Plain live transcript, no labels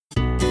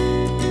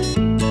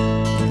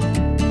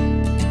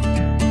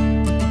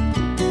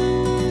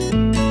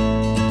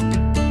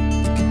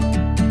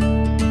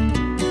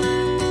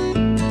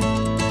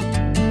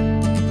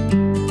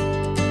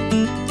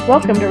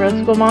Welcome to Road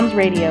School Moms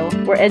Radio,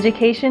 where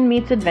education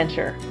meets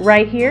adventure,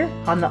 right here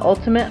on the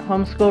Ultimate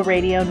Homeschool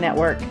Radio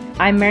Network.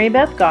 I'm Mary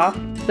Beth Goff,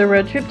 the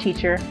road trip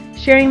teacher,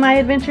 sharing my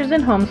adventures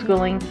in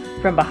homeschooling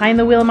from behind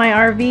the wheel of my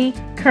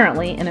RV,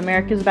 currently in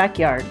America's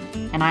backyard.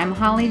 And I'm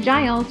Holly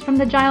Giles from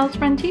the Giles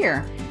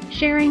Frontier,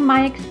 sharing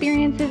my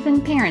experiences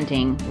in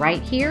parenting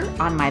right here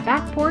on my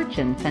back porch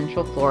in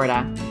Central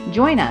Florida.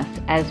 Join us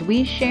as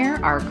we share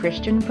our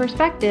Christian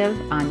perspective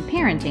on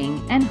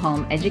parenting and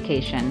home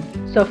education.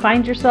 So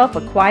find yourself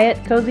a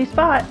quiet, cozy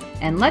spot,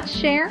 and let's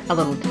share a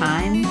little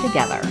time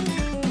together.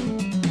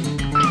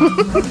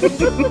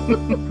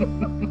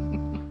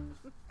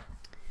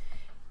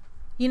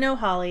 You know,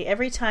 Holly,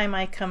 every time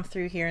I come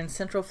through here in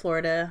Central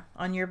Florida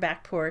on your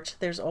back porch,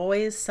 there's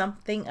always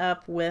something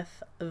up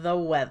with the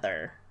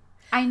weather.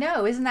 I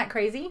know, isn't that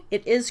crazy?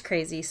 It is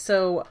crazy.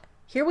 So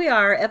here we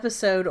are,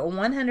 episode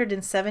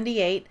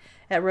 178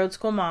 at Road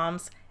School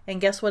Moms,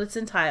 and guess what it's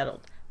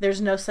entitled? There's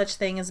no such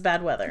thing as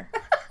bad weather.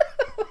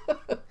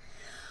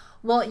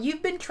 Well,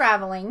 you've been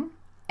traveling,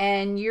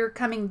 and you're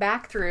coming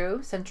back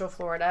through Central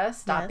Florida,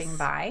 stopping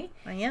by.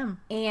 I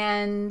am.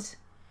 And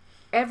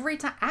every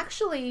time,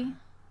 actually,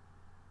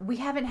 we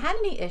haven't had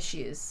any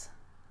issues.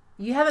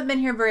 You haven't been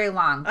here very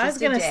long. I was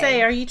going to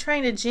say, are you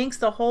trying to jinx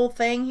the whole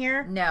thing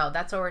here? No,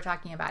 that's what we're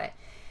talking about.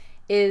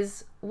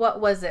 What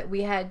was it?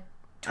 We had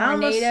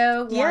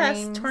tornado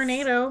warnings. Yes,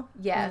 tornado.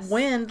 Yes.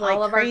 Wind like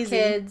all of crazy.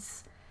 Our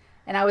kids.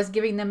 And I was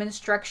giving them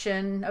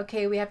instruction.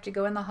 Okay, we have to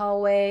go in the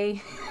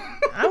hallway.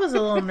 I was a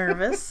little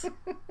nervous.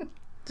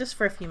 Just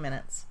for a few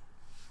minutes.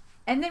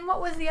 And then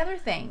what was the other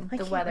thing?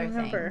 The weather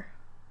thing.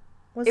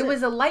 It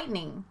was a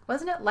lightning.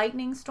 Wasn't it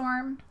lightning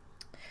storm?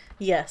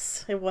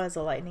 Yes, it was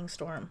a lightning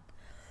storm.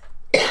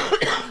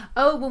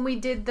 Oh, when we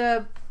did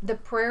the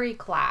prairie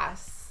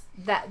class,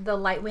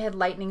 we had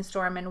lightning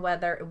storm and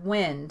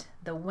wind.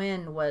 The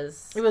wind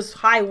was... It was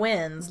high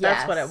winds. Yes,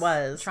 that's what it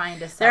was. Trying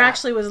to set There up.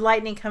 actually was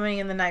lightning coming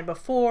in the night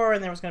before,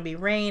 and there was going to be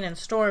rain and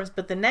storms,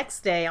 but the next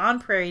day, on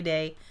Prairie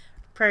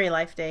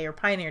Life Day, or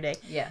Pioneer Day,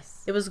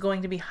 yes, it was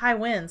going to be high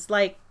winds,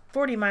 like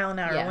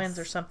 40-mile-an-hour yes. winds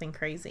or something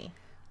crazy.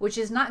 Which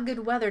is not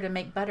good weather to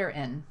make butter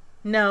in.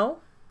 No.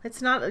 It's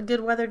not a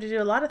good weather to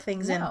do a lot of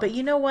things in. But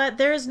you know what?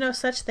 There is no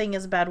such thing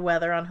as bad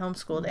weather on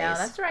homeschool days. No,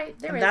 that's right.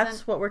 There isn't.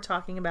 That's what we're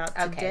talking about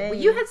today. Okay. Well,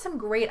 you had some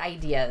great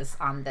ideas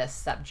on this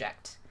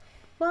subject.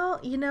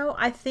 Well,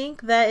 I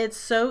think that it's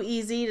so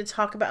easy to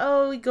talk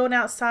about, going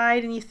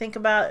outside and you think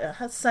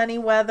about sunny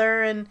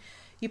weather and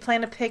you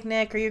plan a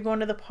picnic or you're going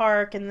to the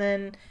park, and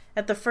then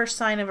at the first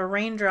sign of a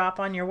raindrop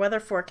on your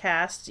weather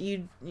forecast,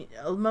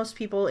 most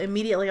people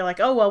immediately are like,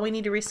 oh, well, we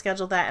need to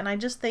reschedule that. And I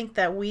just think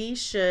that we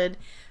should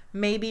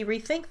maybe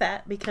rethink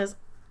that, because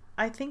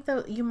I think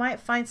that you might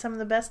find some of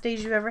the best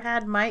days you've ever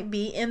had might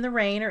be in the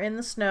rain or in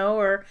the snow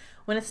or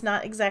when it's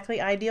not exactly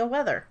ideal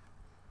weather.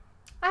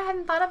 I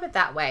hadn't thought of it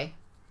that way.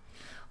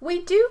 We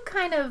do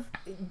kind of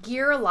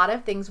gear a lot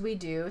of things we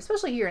do,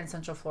 especially here in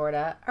Central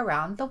Florida,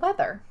 around the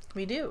weather.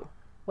 We do.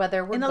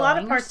 Whether we're in a going lot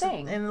of or parts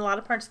staying. In a lot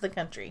of parts of the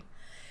country.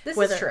 This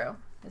is true.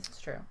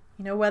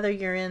 Whether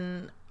you're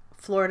in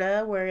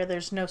Florida where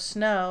there's no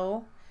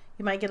snow,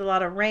 you might get a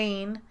lot of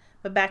rain,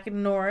 but back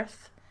in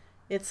north,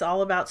 it's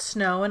all about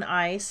snow and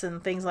ice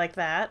and things like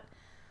that.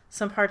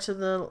 Some parts of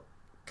the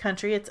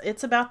country,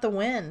 it's about the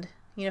wind.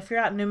 If you're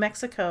out in New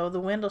Mexico,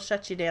 the wind will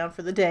shut you down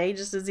for the day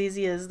just as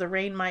easy as the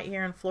rain might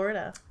here in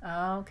Florida.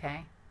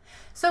 Okay.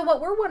 So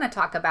what we're going to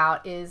talk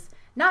about is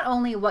not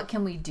only what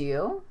can we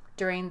do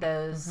during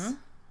those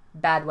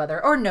bad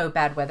weather or no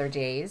bad weather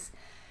days.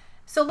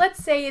 So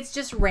let's say it's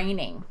just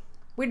raining.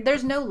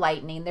 There's no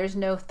lightning. There's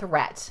no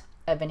threat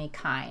of any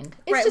kind.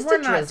 It's just a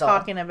drizzle. Not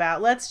talking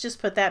about. Let's just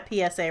put that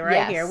PSA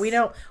right here.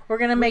 We're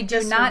going to make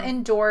this. Do not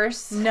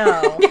endorse.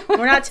 No,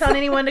 we're not telling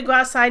anyone to go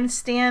outside and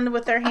stand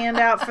with their hand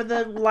out for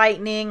the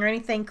lightning or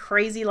anything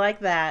crazy like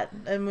that.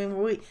 I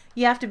mean,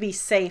 you have to be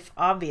safe,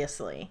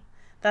 obviously.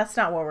 That's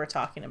not what we're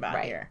talking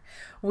about here.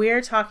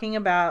 We're talking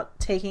about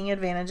taking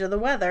advantage of the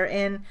weather.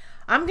 And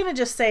I'm going to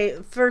just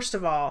say, first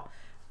of all,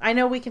 I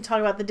know we can talk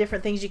about the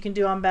different things you can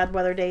do on bad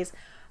weather days,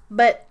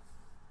 but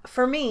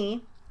for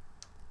me,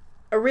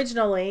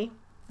 originally,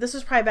 this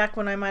was probably back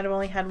when I might have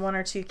only had one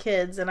or two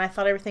kids and I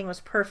thought everything was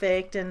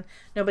perfect and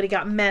nobody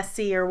got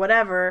messy or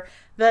whatever.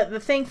 The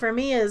thing for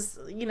me is,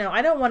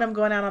 I don't want them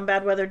going out on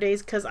bad weather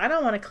days because I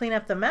don't want to clean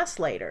up the mess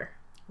later.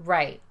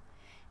 Right.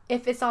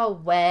 If it's all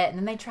wet and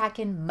then they track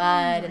in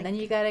mud and then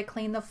you got to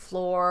clean the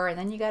floor and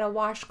then you got to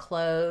wash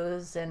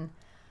clothes and,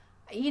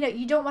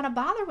 you don't want to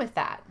bother with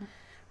that.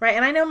 Right,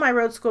 and I know my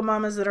road school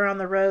mamas that are on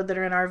the road that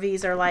are in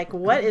RVs are like,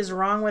 what is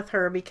wrong with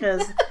her?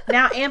 Because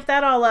now amp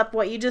that all up,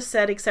 what you just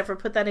said, except for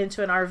put that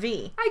into an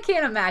RV. I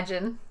can't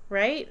imagine.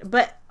 Right?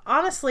 But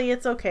honestly,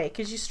 it's okay,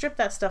 because you strip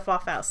that stuff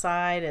off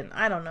outside, and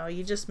I don't know,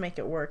 you just make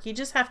it work. You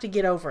just have to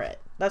get over it.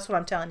 That's what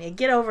I'm telling you.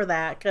 Get over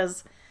that,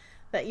 because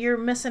that you're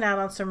missing out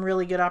on some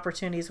really good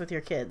opportunities with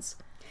your kids.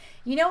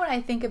 When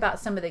I think about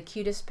some of the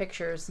cutest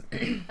pictures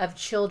of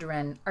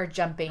children are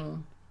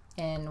jumping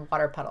in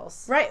water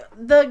puddles. Right.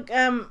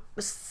 The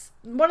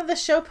one of the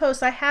show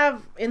posts I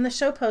have in the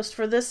show post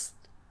for this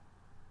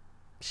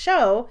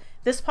show,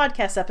 this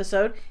podcast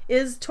episode,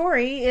 is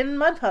Tori in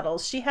mud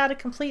puddles. She had a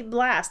complete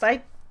blast.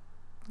 I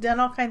done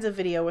all kinds of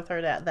video with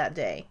her that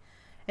day,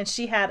 and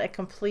she had a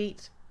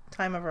complete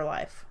time of her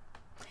life.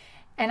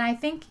 And I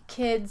think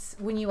kids,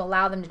 when you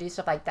allow them to do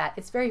stuff like that,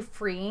 it's very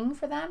freeing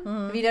for them.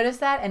 Have you noticed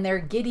that? And they're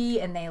giddy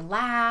and they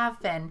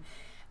laugh, and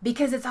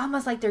because it's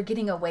almost like they're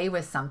getting away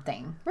with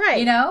something. Right.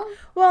 You know?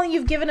 Well,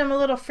 you've given them a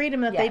little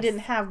freedom that they Yes. didn't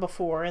have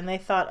before, and they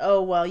thought,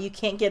 oh, well, you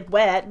can't get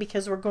wet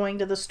because we're going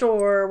to the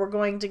store, or we're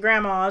going to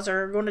grandma's,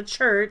 or going to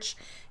church.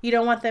 You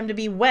don't want them to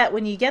be wet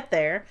when you get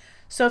there.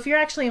 So if you're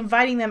actually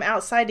inviting them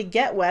outside to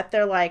get wet,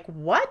 they're like,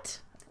 what?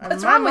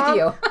 What's wrong with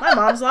you? My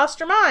mom's lost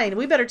her mind.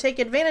 We better take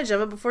advantage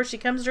of it before she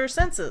comes to her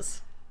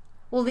senses.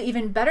 Well, the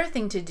even better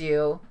thing to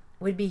do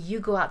would be you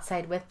go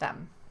outside with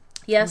them.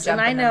 Yes, Jump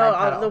and I in the know mud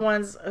all puddle. the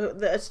ones.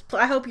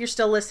 I hope you're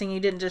still listening.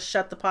 You didn't just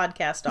shut the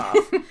podcast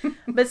off.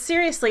 But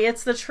seriously,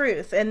 it's the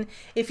truth. And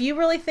if you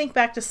really think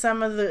back to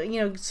some of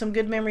the, some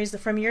good memories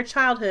from your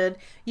childhood,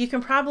 you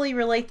can probably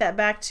relate that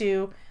back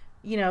to,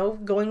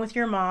 going with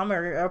your mom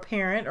or a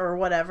parent or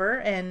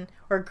whatever,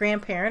 or a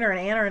grandparent or an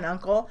aunt or an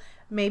uncle.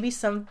 Maybe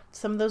some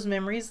of those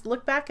memories.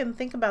 Look back and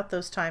think about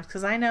those times,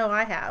 because I know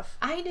I have.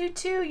 I do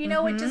too. You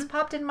know what just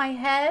popped in my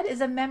head is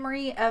a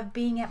memory of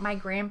being at my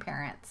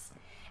grandparents.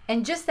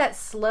 And just that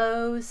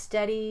slow,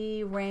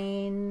 steady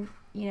rain,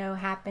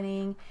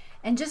 happening.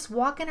 And just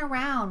walking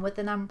around with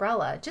an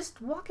umbrella.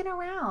 Just walking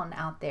around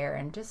out there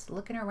and just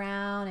looking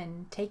around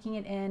and taking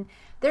it in.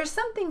 There's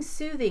something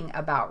soothing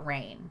about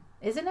rain,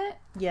 isn't it?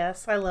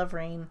 Yes, I love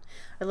rain.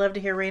 I love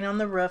to hear rain on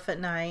the roof at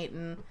night,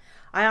 and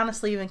I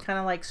honestly even kind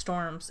of like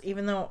storms,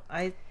 even though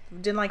I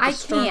didn't like the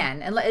storm. I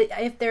can, and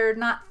if they're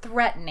not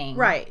threatening.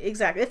 Right,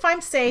 exactly. If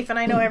I'm safe and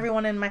I know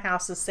everyone in my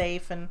house is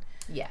safe and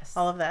Yes.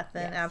 all of that,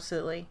 then Yes.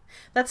 absolutely.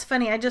 That's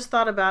funny. I just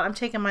thought about, I'm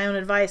taking my own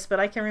advice, but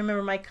I can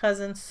remember my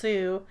cousin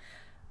Sue,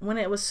 when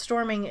it was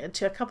storming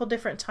to a couple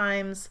different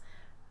times,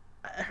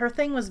 her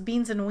thing was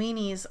beans and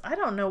weenies. I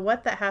don't know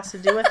what that has to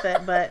do with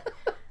it, but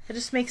it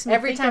just makes me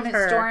Every think time of it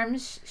her.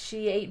 storms,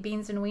 she ate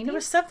beans and weenies. There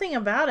was something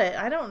about it.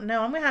 I don't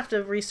know. I'm going to have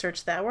to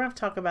research that. We're going to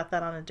talk about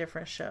that on a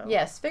different show.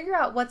 Yes, figure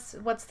out what's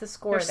the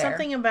score There's there.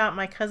 something about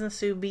my cousin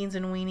Sue, beans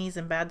and weenies,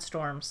 and bad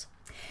storms.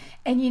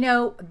 And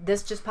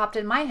this just popped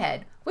in my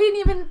head.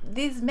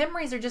 These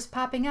memories are just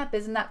popping up.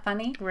 Isn't that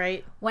funny?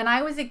 Right. When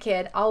I was a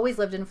kid, always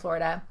lived in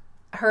Florida.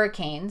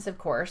 Hurricanes, of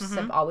course, Mm-hmm.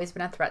 have always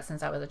been a threat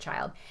since I was a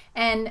child.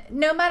 And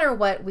no matter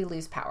what, we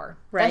lose power.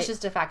 Right. That's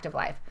just a fact of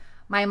life.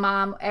 My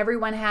mom,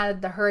 everyone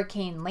had the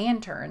hurricane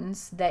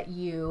lanterns that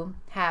you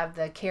have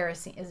the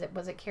kerosene,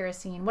 was it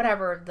kerosene?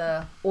 Whatever,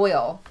 the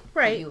oil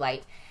Right. that you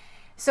light.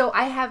 So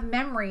I have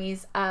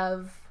memories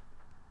of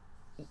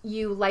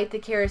you light the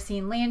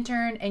kerosene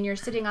lantern and you're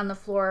sitting on the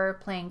floor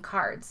playing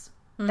cards.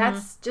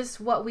 That's just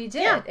what we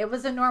did. Yeah. It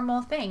was a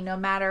normal thing. No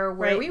matter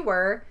where Right. we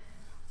were,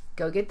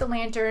 go get the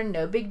lantern,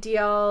 no big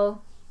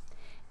deal.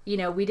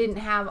 We didn't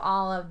have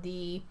all of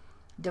the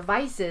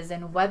devices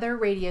and weather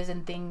radios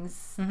and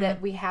things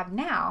that we have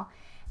now.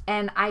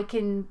 And I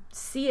can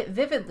see it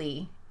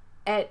vividly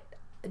at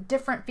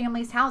different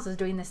families' houses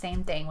doing the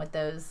same thing with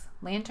those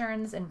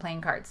lanterns and playing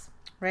cards.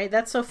 Right?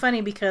 That's so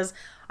funny because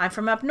I'm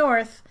from up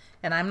north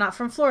and I'm not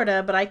from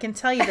Florida, but I can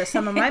tell you that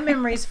some of my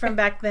memories from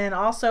back then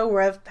also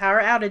were of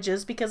power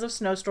outages because of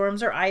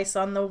snowstorms or ice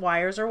on the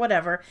wires or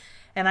whatever.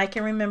 And I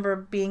can remember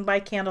being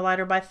by candlelight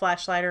or by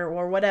flashlight or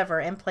whatever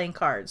and playing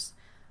cards.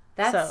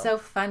 That's so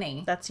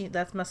funny.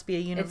 That must be a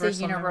universal It's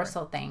a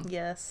universal thing.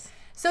 Yes.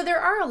 So there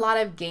are a lot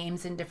of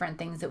games and different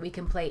things that we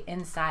can play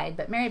inside,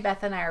 but Mary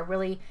Beth and I are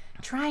really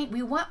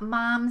we want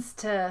moms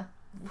to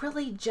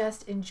really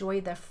just enjoy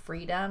the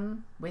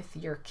freedom with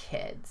your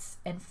kids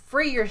and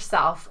free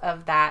yourself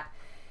of that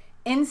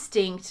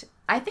instinct.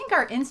 I think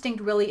our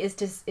instinct really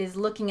is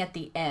looking at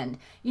the end.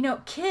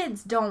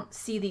 Kids don't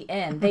see the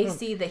end. They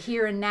see the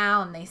here and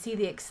now, and they see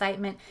the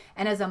excitement.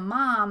 And as a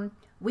mom,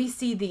 we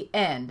see the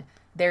end.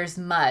 There's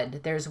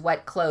mud, there's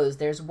wet clothes,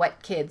 there's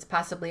wet kids,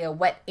 possibly a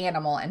wet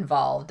animal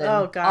involved. And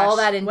Oh, gosh. all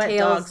that Wet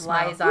entails dog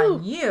smell. lies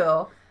on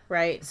you.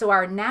 Right. So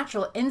our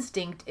natural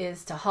instinct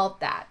is to halt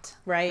that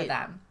for Right.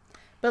 them.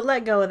 But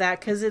let go of that,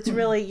 because it's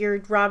really, you're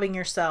robbing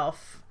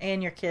yourself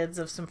and your kids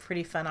of some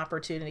pretty fun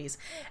opportunities.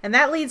 And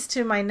that leads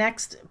to my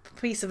next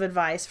piece of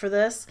advice for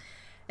this.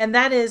 And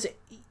that is,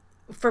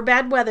 for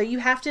bad weather, you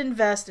have to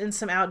invest in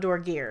some outdoor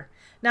gear.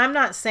 Now, I'm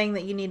not saying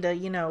that you need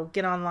to,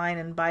 get online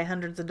and buy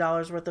hundreds of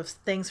dollars worth of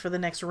things for the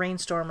next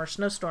rainstorm or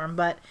snowstorm,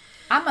 but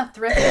I'm a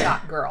thrift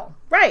shop girl.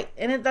 right.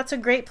 And that's a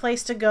great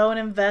place to go and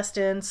invest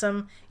in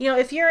some,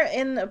 if you're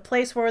in a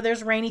place where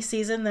there's rainy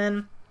season,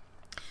 then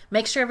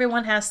make sure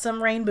everyone has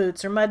some rain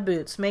boots or mud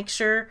boots. Make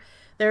sure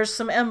there's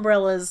some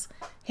umbrellas,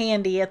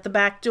 handy at the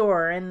back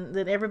door, and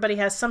that everybody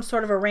has some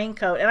sort of a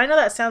raincoat. And I know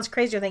that sounds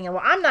crazy. You're thinking,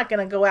 well, I'm not going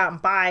to go out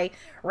and buy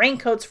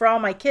raincoats for all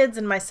my kids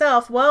and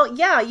myself. Well,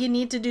 yeah, you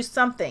need to do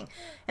something.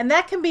 And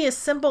that can be as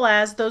simple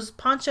as those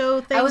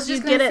poncho things I was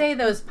just going to say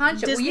those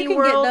poncho. Disney you can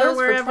World get those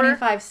or for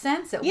 25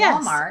 cents at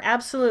yes, Walmart.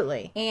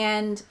 Absolutely.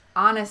 And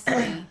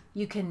honestly,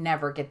 you can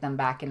never get them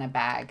back in a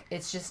bag.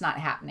 It's just not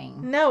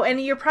happening. No, and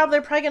they're probably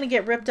going to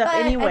get ripped up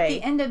anyway.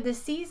 At the end of the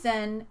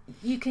season,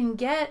 you can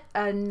get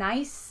a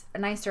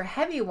nicer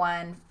heavy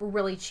one for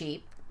really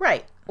cheap.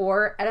 Right.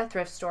 Or at a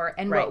thrift store.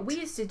 And right. What we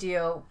used to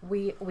do,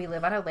 we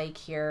live on a lake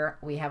here.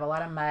 We have a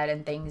lot of mud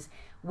and things.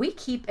 We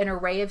keep an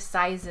array of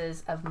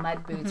sizes of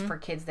mud boots for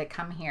kids that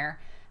come here.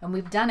 And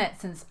we've done it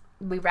since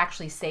we've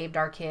actually saved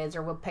our kids,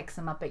 or we'll pick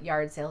some up at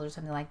yard sales or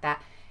something like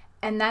that.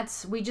 And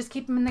we just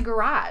keep them in the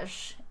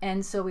garage.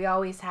 And so we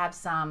always have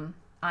some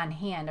on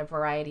hand, a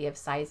variety of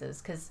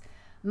sizes. Because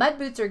mud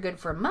boots are good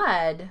for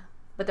mud,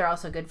 but they're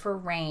also good for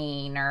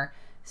rain or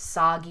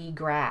soggy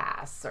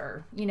grass,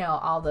 or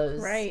all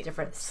those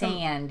different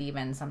sand,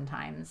 even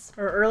sometimes,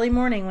 or early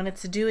morning when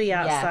it's dewy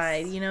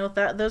outside.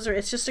 Yes.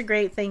 It's just a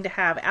great thing to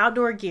have.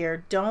 Outdoor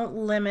gear. Don't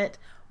limit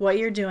what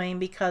you're doing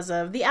because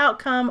of the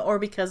outcome or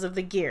because of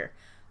the gear.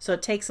 So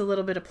it takes a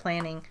little bit of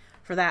planning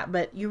for that,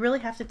 but you really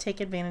have to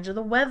take advantage of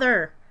the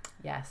weather.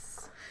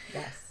 Yes.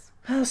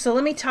 So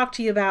let me talk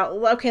to you about,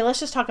 let's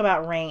just talk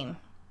about rain.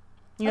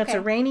 It's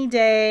a rainy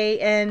day,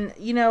 and,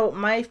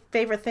 my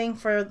favorite thing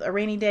for a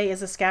rainy day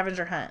is a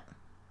scavenger hunt.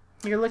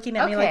 You're looking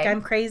at me like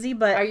I'm crazy,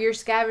 but... Are you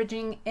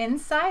scavenging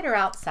inside or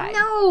outside?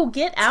 No,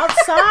 get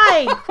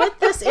outside. Quit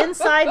this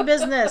inside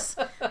business.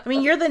 I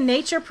mean, you're the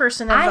nature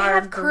person of our group. I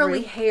have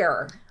curly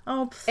hair.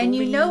 Oh, please. And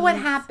you know what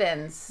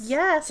happens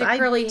to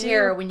curly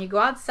hair when you go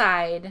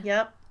outside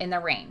Yep. in the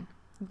rain.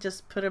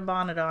 Just put a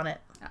bonnet on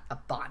it. A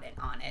bonnet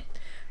on it.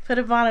 Put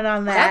a bonnet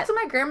on that. That's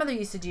what my grandmother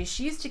used to do.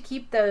 She used to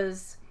keep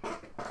those...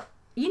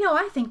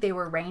 I think they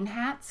were rain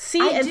hats.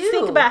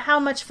 Think about how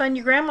much fun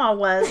your grandma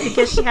was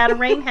because she had a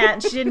rain hat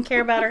and she didn't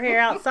care about her hair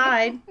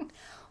outside.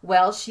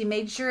 Well, she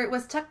made sure it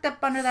was tucked up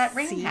under that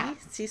rain hat.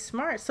 She's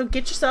smart. So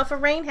get yourself a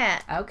rain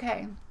hat.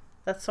 Okay.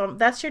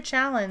 That's your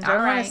challenge. I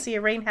want to see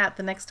a rain hat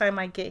the next time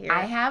I get here.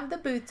 I have the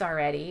boots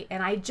already,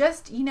 and I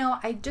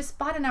just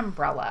bought an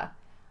umbrella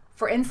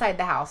for inside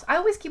the house. I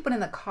always keep one in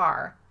the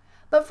car.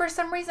 But for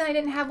some reason, I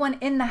didn't have one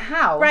in the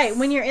house. Right.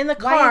 When you're in the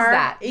car, why is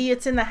that?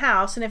 It's in the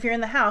house. And if you're in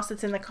the house,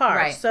 it's in the car.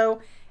 Right.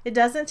 So it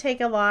doesn't take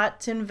a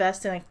lot to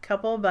invest in a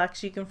couple of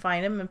bucks. You can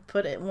find them and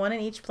put one in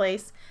each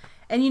place.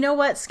 And you know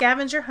what?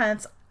 Scavenger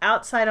hunts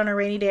outside on a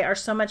rainy day are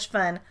so much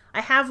fun.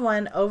 I have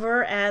one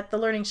over at the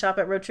Learning Shop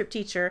at Road Trip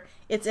Teacher.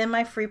 It's in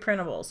my free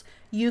printables.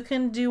 You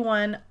can do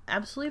one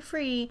absolutely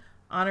free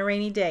on a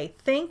rainy day.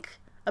 Think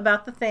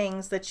about the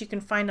things that you can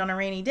find on a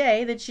rainy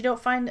day that you don't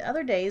find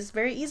other days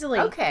very easily.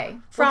 Okay.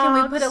 Frogs. Well,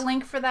 can we put a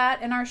link for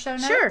that in our show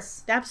notes? Sure.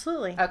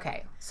 Absolutely.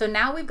 Okay. So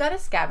now we've got a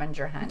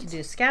scavenger hunt. You can do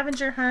a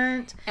scavenger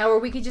hunt. Or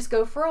we could just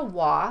go for a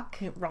walk.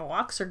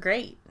 Walks are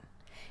great.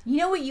 You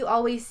know what you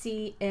always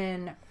see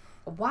in...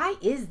 Why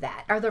is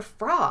that? Are there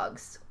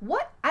frogs?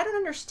 What? I don't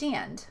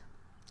understand.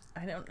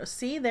 I don't know.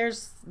 See,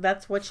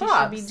 that's what you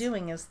should be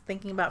doing, is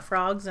thinking about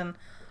frogs and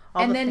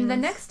all the things. And then the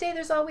next day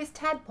there's always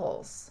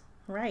tadpoles.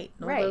 Right.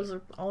 Those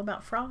are all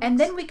about frogs. And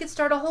then we could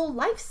start a whole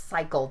life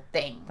cycle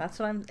thing. That's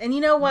what and you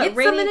know what?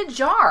 Get some in a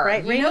jar.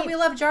 Right. You know we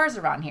love jars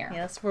around here.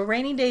 Yes. Well,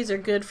 rainy days are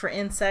good for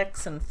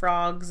insects and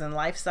frogs and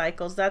life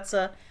cycles.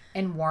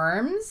 And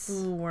worms.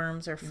 Ooh,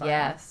 worms are fun.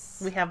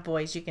 Yes. We have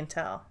boys, you can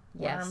tell.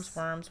 Yes.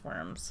 Worms.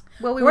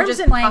 Well, we were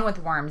just playing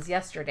with worms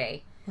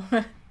yesterday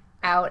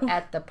out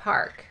at the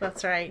park.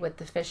 That's right. With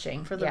the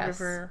fishing. For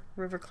the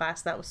river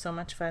class. That was so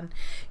much fun.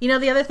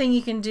 The other thing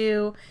you can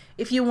do,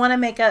 if you want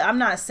to I'm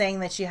not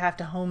saying that you have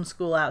to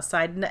homeschool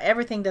outside.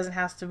 Everything doesn't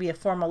have to be a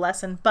formal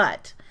lesson,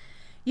 but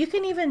you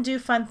can even do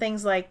fun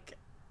things like,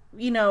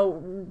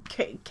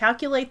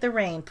 calculate the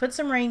rain. Put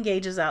some rain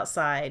gauges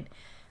outside.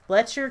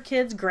 Let your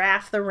kids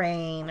graph the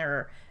rain,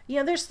 or,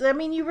 you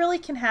really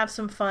can have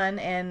some fun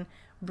and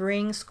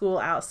bring school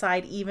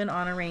outside even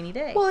on a rainy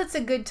day. Well, it's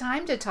a good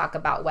time to talk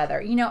about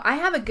weather. I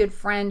have a good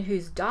friend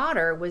whose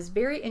daughter was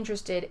very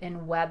interested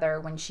in weather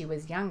when she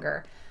was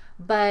younger,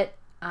 but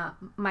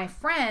my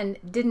friend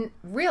didn't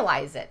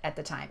realize it at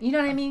the time. You know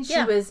what I mean?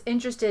 She was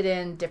interested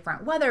in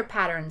different weather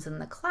patterns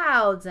and the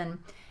clouds, and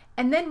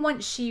then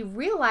once she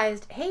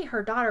realized, hey,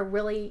 her daughter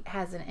really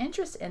has an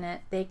interest in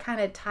it, they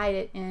kind of tied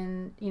it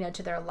in,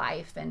 to their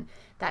life and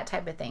that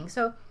type of thing.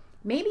 So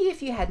maybe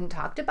if you hadn't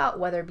talked about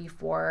weather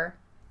before,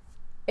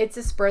 it's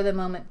a spur of the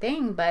moment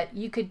thing, but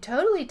you could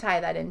totally tie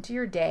that into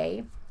your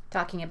day,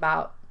 talking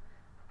about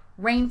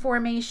rain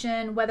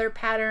formation, weather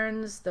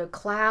patterns, the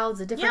clouds,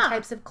 the different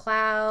types of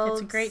clouds.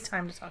 It's a great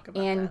time to talk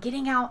about and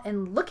getting out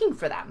and looking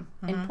for them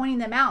and pointing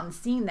them out and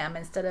seeing them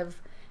instead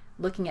of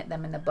looking at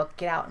them in the book,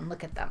 get out and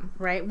look at them.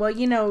 Right. Well,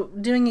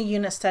 doing a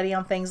unit study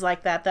on things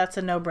like that, that's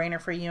a no-brainer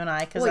for you and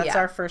I, because that's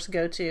our first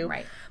go-to.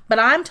 Right. But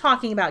I'm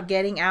talking about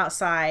getting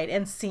outside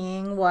and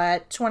seeing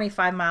what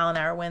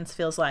 25-mile-an-hour winds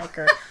feels like,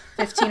 or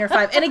 15 or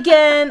 5. And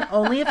again,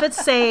 only if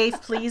it's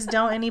safe. Please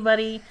don't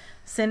anybody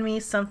send me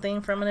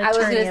something from an attorney. I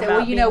was going to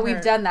say, well,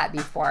 we've done that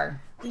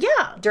before.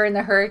 Yeah. During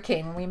the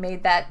hurricane, when we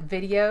made that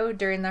video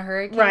during the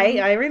hurricane. Right.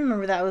 I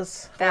remember that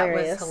was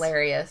hilarious. That was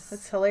hilarious.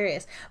 It's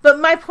hilarious. But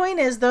my point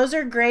is, those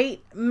are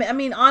great. I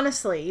mean,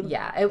 honestly.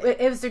 Yeah.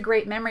 It was a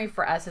great memory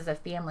for us as a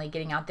family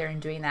getting out there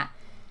and doing that,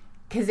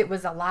 because it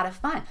was a lot of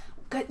fun.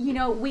 But,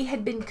 we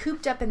had been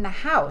cooped up in the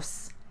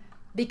house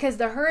because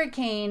the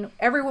hurricane,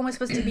 everyone was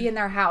supposed to be in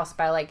their house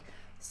by like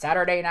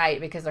Saturday night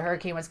because the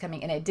hurricane was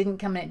coming, and it didn't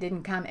come,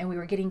 and we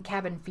were getting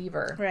cabin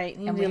fever. Right.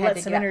 And we let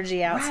some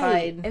energy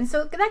outside. Right. And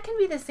so that can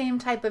be the same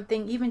type of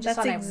thing, even just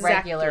on a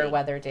regular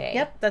weather day.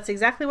 Yep. That's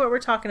exactly what we're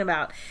talking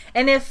about.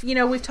 And if,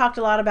 we've talked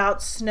a lot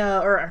about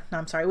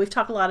we've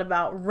talked a lot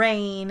about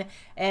rain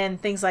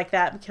and things like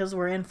that because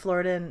we're in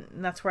Florida,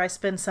 and that's where I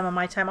spend some of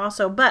my time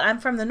also. But I'm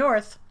from the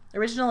north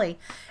originally.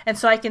 And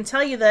so I can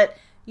tell you that,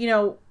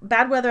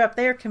 bad weather up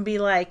there can be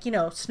like,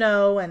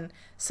 snow and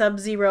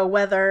sub-zero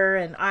weather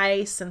and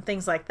ice and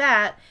things like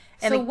that.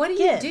 And so what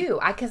do you do?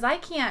 Because I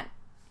can't,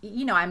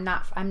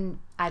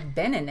 I've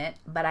been in it,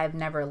 but I've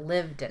never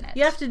lived in it.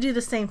 You have to do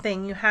the same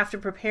thing. You have to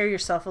prepare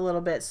yourself a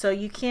little bit. So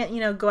you can't,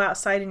 go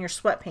outside in your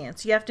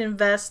sweatpants. You have to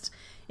invest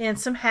in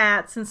some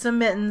hats and some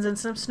mittens and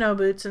some snow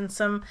boots and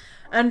some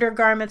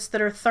undergarments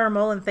that are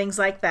thermal and things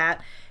like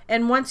that.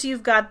 And once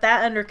you've got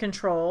that under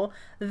control,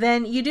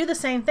 then you do the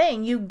same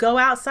thing. You go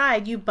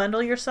outside, you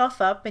bundle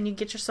yourself up, and you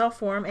get yourself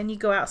warm, and you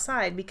go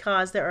outside,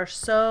 because there are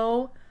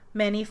so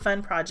many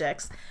fun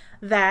projects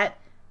that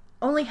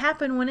only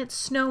happen when it's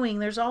snowing.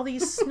 There's all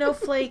these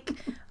snowflake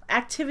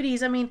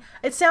activities. I mean,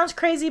 it sounds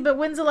crazy, but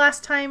when's the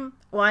last time?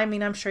 Well, I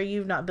mean, I'm sure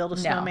you've not built a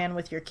snowman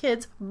with your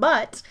kids,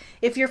 but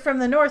if you're from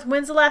the north,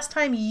 when's the last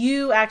time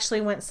you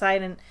actually went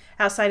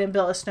outside and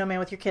built a snowman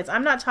with your kids?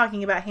 I'm not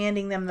talking about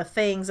handing them the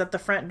things at the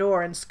front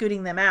door and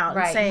scooting them out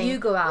and saying, you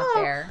go out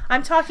there.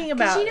 I'm talking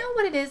about... Because you know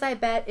what it is, I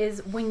bet,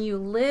 is when you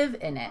live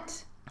in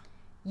it,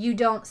 you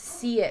don't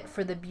see it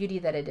for the beauty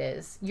that it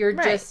is. You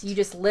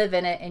just live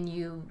in it and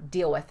you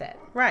deal with it.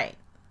 Right.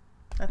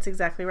 That's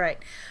exactly right.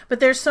 But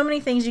there's so many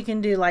things you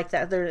can do like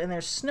that.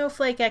 There's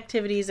snowflake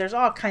activities. There's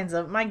all kinds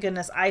of, my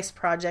goodness, ice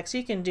projects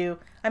you can do.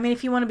 I mean,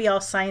 if you want to be all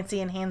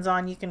sciencey and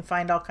hands-on, you can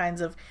find all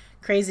kinds of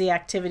crazy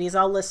activities.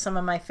 I'll list some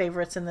of my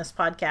favorites in this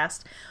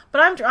podcast.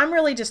 But I'm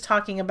really just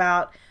talking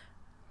about,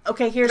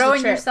 okay, here's the trick.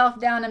 Throwing yourself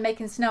down and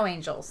making snow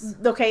angels.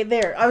 Okay,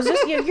 there. I was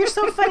just, you're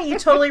so funny. You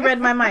totally read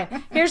my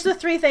mind. Here's the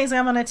 3 things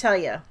I'm going to tell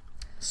you.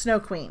 Snow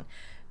Queen.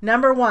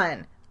 Number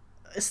 1.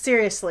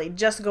 Seriously,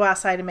 just go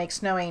outside and make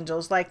snow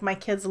angels. Like, my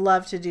kids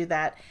love to do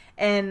that,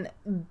 and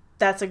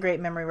that's a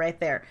great memory right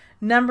there.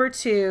 Number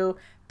 2,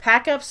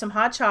 pack up some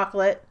hot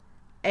chocolate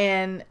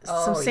and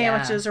some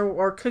sandwiches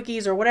or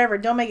cookies or whatever.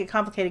 Don't make it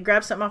complicated.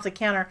 Grab something off the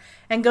counter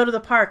and go to the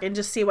park and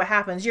just see what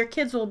happens. Your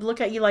kids will look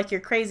at you like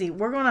you're crazy.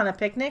 We're going on a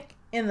picnic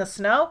in the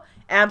snow?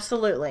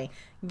 Absolutely.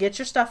 Get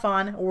your stuff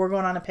on. We're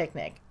going on a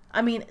picnic.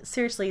 I mean,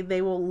 seriously,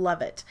 they will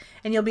love it.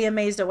 And you'll be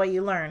amazed at what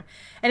you learn.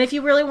 And if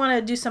you really want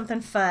to do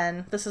something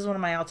fun, this is one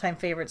of my all-time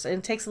favorites.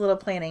 It takes a little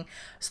planning.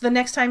 So the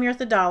next time you're at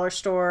the dollar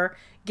store,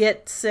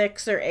 get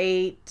 6 or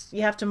 8.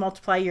 You have to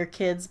multiply your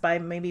kids by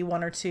maybe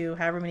 1 or 2,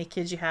 however many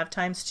kids you have,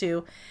 times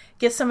 2.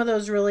 Get some of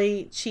those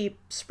really cheap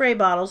spray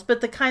bottles,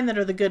 but the kind that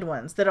are the good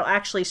ones, that'll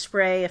actually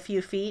spray a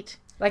few feet.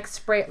 Like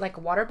spray,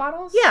 like water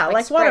bottles? Yeah,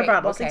 like water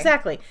bottles, okay.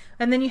 Exactly.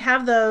 And then you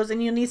have those,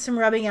 and you'll need some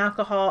rubbing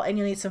alcohol, and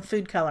you'll need some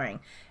food coloring.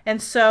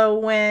 And so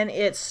when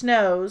it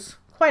snows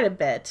quite a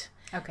bit,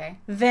 okay,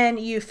 then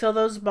you fill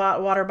those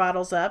water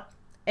bottles up,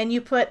 and you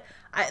put...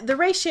 the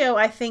ratio,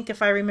 I think,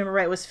 if I remember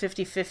right, was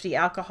 50-50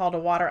 alcohol to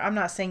water. I'm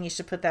not saying you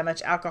should put that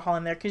much alcohol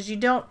in there, because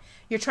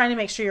you're trying to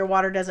make sure your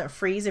water doesn't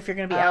freeze if you're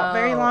going to be out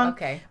very long.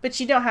 Okay. But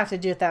you don't have to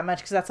do it that much,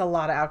 because that's a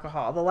lot of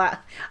alcohol.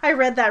 I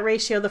read that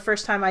ratio the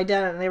first time I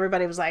done it, and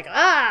everybody was like,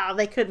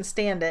 they couldn't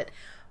stand it.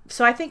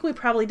 So I think we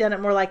probably done it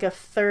more like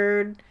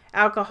 1/3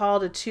 alcohol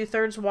to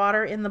 2/3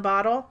 water in the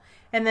bottle,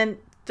 and then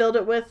filled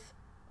it with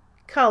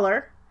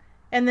color.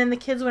 And then the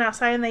kids went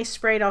outside and they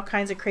sprayed all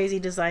kinds of crazy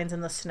designs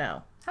in the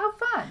snow. How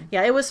fun.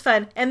 Yeah, it was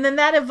fun. And then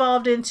that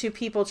evolved into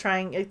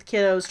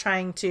kiddos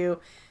trying to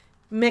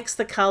mix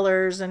the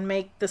colors and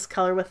make this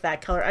color with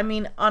that color. I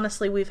mean,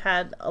 honestly, we've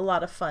had a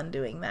lot of fun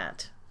doing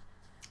that.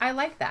 I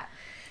like that.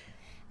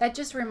 That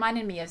just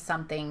reminded me of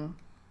something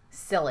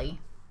silly,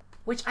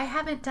 which I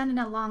haven't done in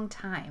a long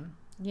time,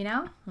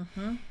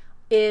 Mm-hmm.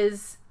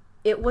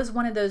 It was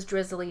one of those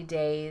drizzly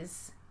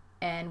days,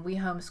 and we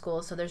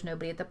homeschool, so there's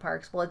nobody at the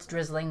parks. Well, it's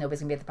drizzling.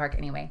 Nobody's going to be at the park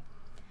anyway.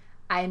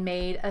 I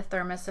made a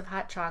thermos of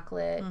hot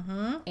chocolate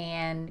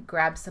and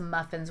grabbed some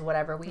muffins,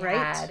 whatever we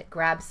had,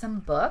 grabbed some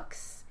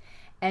books,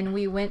 and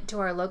we went to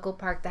our local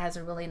park that has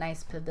a really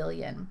nice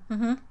pavilion.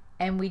 Mm-hmm.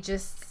 And we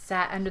just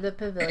sat under the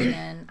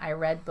pavilion. I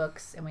read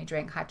books and we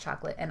drank hot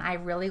chocolate. And I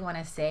really want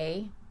to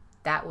say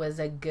that was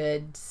a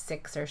good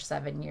 6 or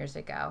 7 years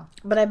ago.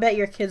 But I bet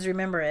your kids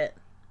remember it.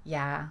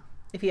 Yeah.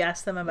 If you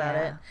ask them about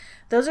it.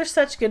 Those are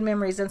such good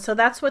memories. And so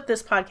that's what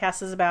this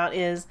podcast is about,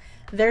 is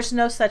there's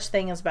no such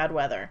thing as bad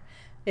weather.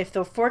 If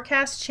the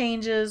forecast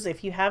changes,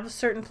 if you have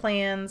certain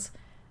plans,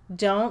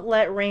 don't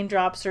let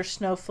raindrops or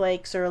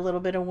snowflakes or a little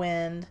bit of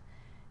wind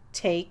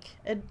take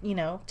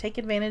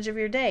advantage of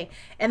your day.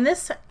 And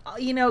this,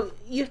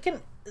 you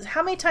can,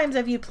 how many times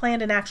have you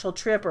planned an actual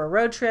trip or a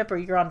road trip, or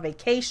you're on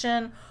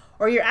vacation,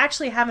 or you're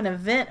actually having an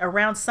event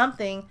around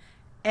something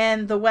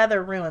and the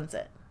weather ruins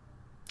it?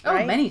 Oh,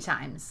 right? Many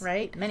times.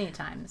 Right? Many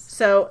times.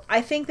 So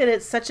I think that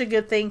it's such a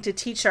good thing to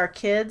teach our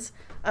kids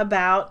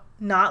about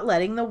not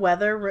letting the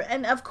weather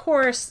and of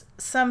course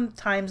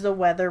sometimes the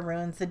weather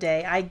ruins the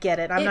day. I get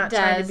it. I'm not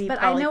trying to be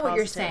but I know what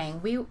you're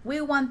saying.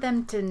 We want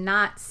them to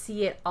not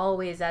see it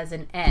always as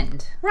an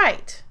end.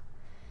 Right.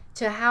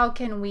 To how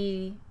can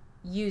we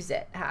use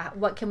it?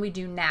 What can we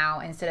do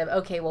now instead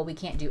of, okay, well, we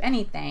can't do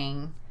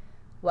anything.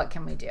 What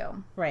can we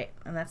do? Right.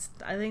 And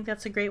I think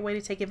that's a great way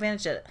to take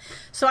advantage of it.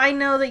 So I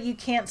know that you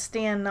can't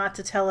stand not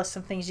to tell us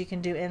some things you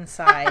can do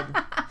inside.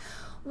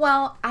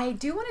 Well, I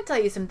do want to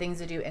tell you some things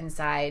to do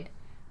inside,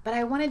 but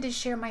I wanted to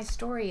share my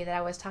story that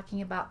I was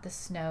talking about the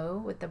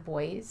snow with the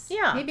boys.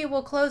 Yeah. Maybe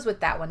we'll close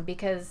with that one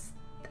because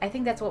I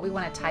think that's what we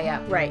want to tie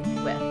up right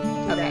with.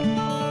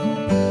 Okay.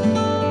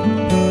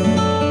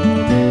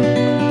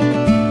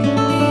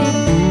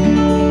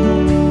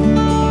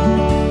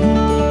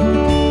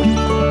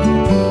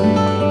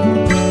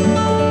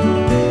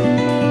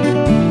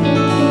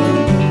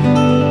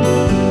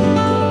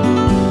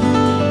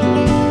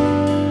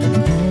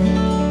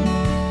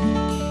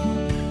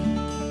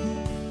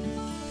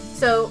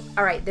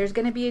 There's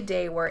going to be a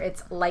day where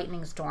it's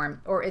lightning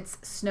storm or it's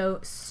snow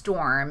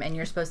storm and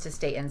you're supposed to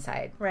stay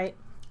inside. Right.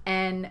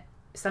 And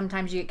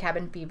sometimes you get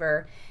cabin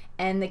fever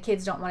and the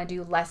kids don't want to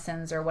do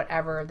lessons or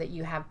whatever that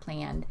you have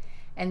planned.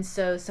 And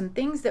so some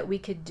things that we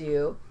could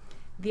do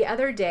the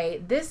other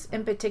day, this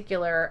in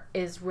particular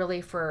is really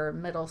for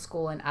middle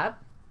school and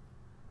up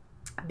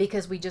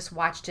because we just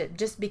watched it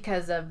just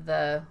because of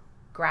the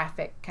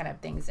graphic kind of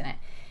things in it,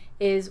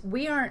 is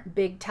we aren't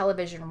big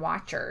television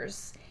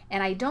watchers.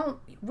 And I don't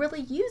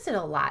really use it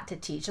a lot to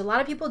teach. A lot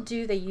of people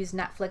do. They use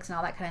Netflix and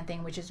all that kind of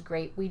thing, which is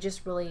great. We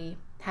just really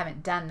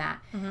haven't done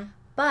that. Mm-hmm.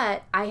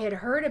 But I had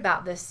heard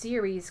about this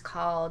series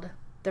called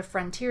The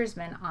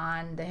Frontiersmen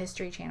on the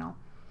History Channel.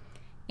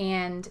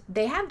 And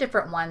they have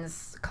different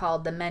ones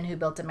called The Men Who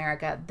Built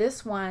America.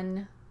 This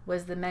one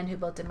was The Men Who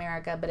Built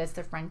America, but it's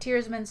The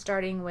Frontiersmen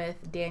starting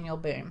with Daniel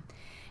Boone.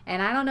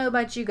 And I don't know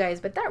about you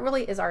guys, but that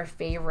really is our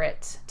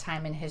favorite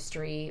time in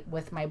history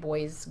with my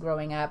boys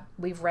growing up.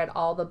 We've read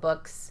all the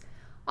books,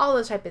 all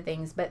those type of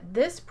things. But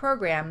this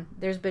program,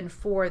 there's been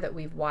 4 that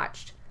we've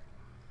watched.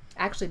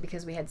 Actually,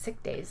 because we had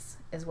sick days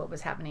is what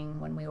was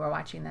happening when we were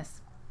watching this.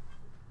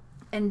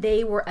 And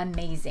they were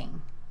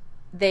amazing.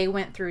 They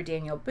went through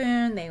Daniel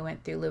Boone. They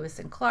went through Lewis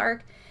and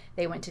Clark.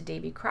 They went to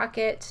Davy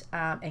Crockett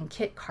and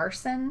Kit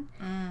Carson.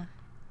 Mm.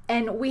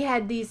 And we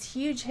had these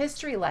huge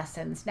history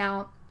lessons.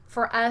 Now,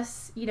 for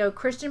us,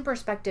 Christian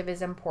perspective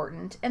is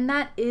important, and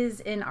that is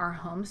in our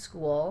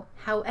homeschool.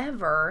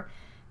 However,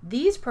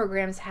 these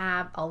programs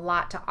have a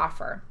lot to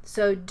offer.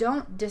 So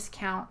don't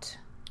discount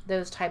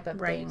those type of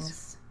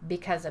things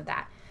because of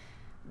that.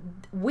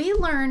 We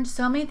learned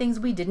so many things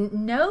we didn't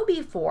know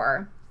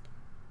before,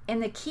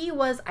 and the key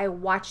was I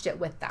watched it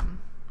with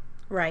them.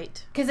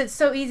 Right. Because it's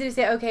so easy to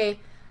say, okay,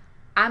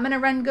 I'm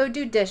going to go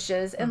do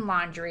dishes and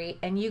laundry,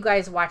 and you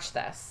guys watch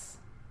this.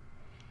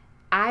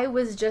 I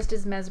was just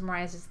as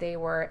mesmerized as they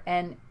were,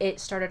 and it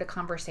started a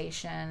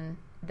conversation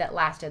that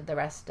lasted the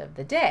rest of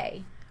the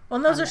day. Well,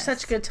 and those are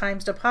such good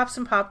times to pop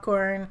some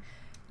popcorn.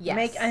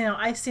 Yes.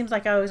 It seems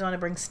like I always want to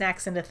bring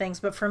snacks into things,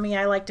 but for me,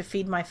 I like to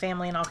feed my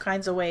family in all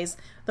kinds of ways.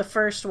 The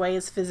first way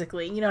is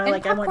physically.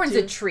 Popcorn's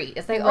a treat.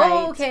 It's like,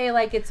 oh, okay,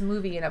 like it's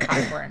movie and a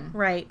popcorn.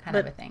 Right. Kind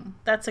of a thing.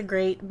 That's a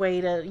great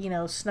way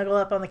to, snuggle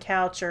up on the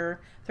couch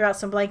or throw out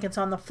some blankets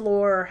on the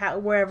floor or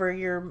wherever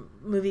your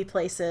movie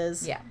place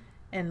is. Yeah.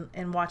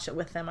 And watch it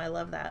with them. I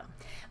love that.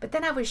 But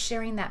then I was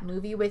sharing that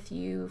movie with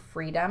you,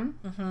 Freedom.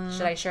 Mm-hmm.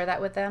 Should I share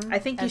that with them? I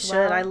think you should.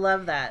 Well? I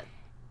love that.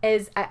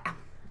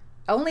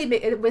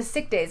 It was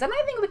sick days. And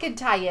I think we could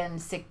tie in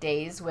sick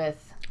days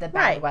with the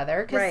bad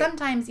weather. Because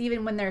sometimes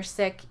even when they're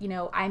sick,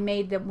 I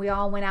made them, we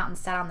all went out and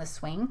sat on the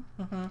swing.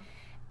 Mm-hmm.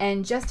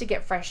 And just to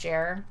get fresh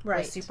air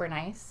was super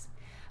nice.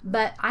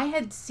 But I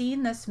had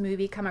seen this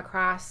movie come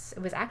across, it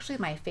was actually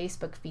my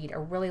Facebook feed a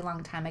really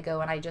long time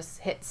ago, and I just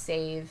hit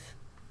save.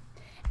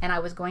 And I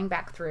was going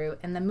back through,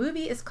 and the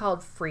movie is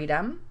called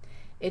Freedom.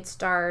 It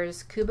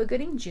stars Cuba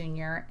Gooding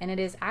Jr., and it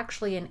is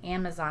actually an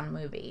Amazon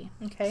movie.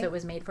 Okay. So it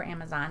was made for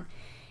Amazon.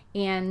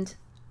 And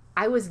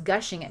I was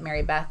gushing at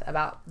Mary Beth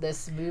about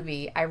this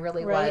movie. I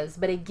really was.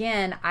 But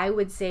again, I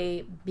would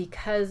say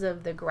because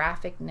of the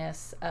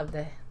graphicness of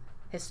the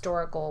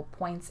historical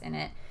points in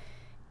it,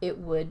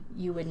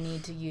 you would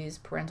need to use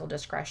parental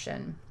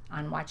discretion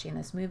on watching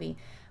this movie.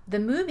 The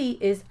movie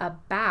is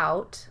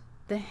about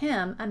the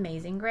hymn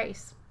Amazing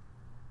Grace.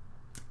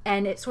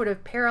 And it sort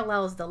of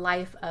parallels the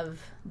life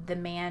of the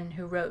man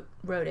who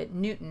wrote it,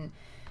 Newton.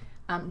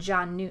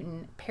 John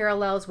Newton,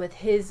 parallels with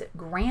his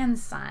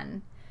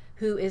grandson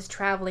who is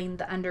traveling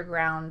the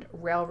Underground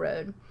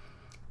Railroad.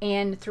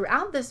 And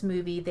throughout this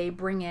movie, they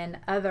bring in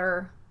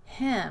other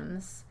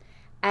hymns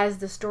as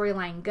the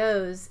storyline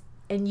goes,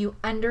 and you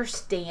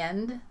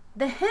understand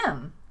the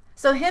hymn.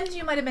 So hymns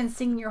you might have been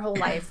singing your whole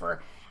life,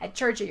 or at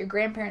church, at your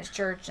grandparents'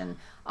 church, and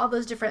all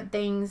those different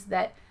things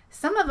that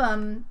some of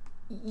them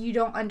you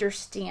don't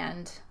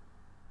understand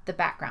the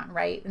background,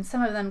 right? And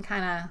some of them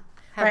kind of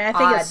have right. I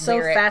think it's so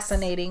lyrics.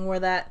 fascinating where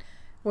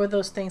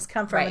those things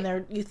come from, Right.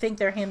 and you think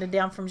they're handed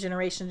down from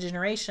generation to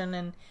generation,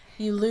 and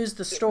you lose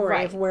the story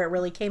Right. of where it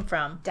really came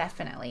from.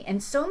 Definitely.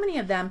 And so many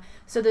of them.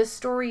 So this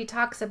story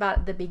talks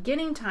about the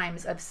beginning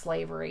times of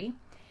slavery,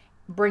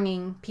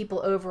 bringing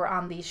people over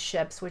on these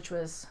ships, which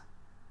was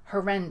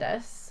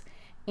horrendous,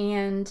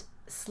 and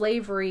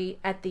slavery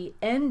at the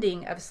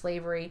ending of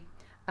slavery,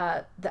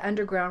 the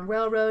Underground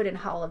Railroad and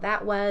how all of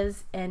that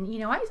was. And,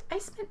 I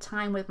spent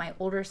time with my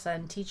older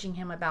son teaching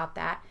him about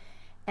that.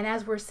 And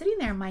as we're sitting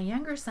there, my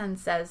younger son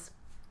says,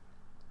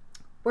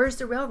 "Where's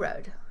the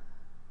railroad?"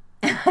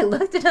 And I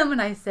looked at him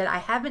and I said, "I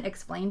haven't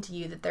explained to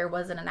you that there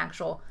wasn't an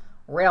actual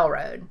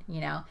railroad,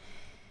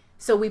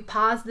 So we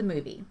paused the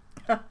movie.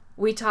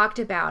 We talked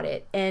about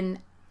it, and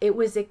it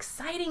was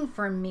exciting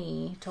for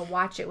me to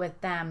watch it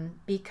with them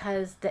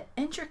because the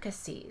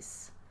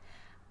intricacies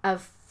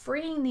of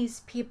freeing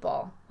these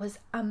people was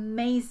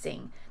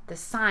amazing. The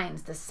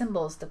signs, the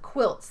symbols, the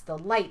quilts, the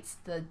lights,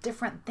 the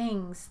different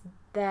things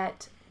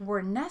that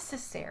were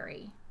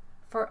necessary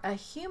for a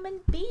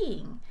human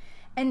being.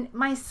 And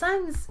my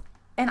sons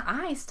and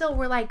I still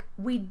were like,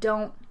 we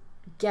don't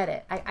get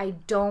it. I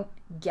don't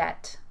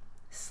get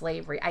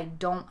slavery. I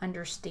don't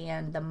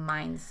understand the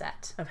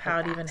mindset Of how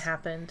it that. even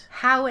happened.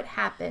 How it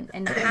happened,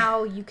 and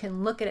how you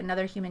can look at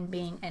another human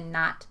being and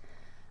not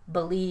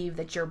believe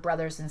that you're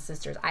brothers and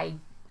sisters. I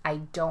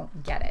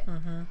don't get it.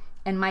 Mm-hmm.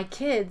 And my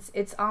kids,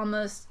 it's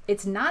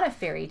not a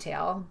fairy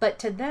tale, but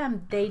to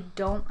them, they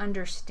don't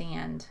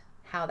understand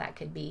how that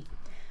could be.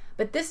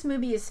 But this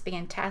movie is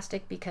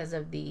fantastic because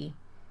of the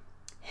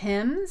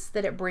hymns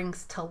that it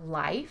brings to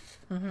life.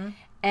 Mm-hmm.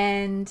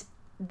 And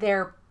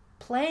they're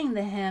playing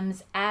the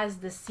hymns as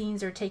the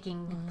scenes are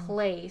taking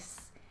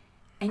place.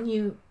 And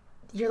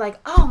you're like,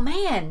 oh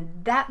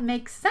man, that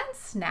makes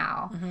sense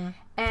now. Mm-hmm.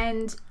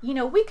 And,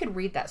 we could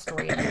read that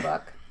story in a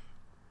book.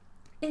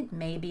 It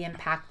may be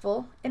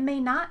impactful. It may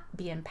not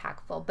be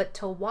impactful. But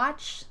to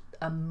watch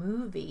a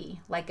movie,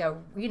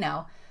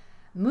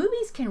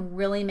 movies can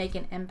really make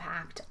an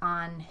impact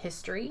on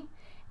history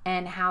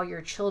and how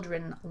your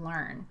children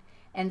learn.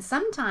 And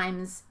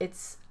sometimes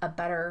it's a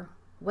better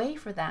way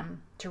for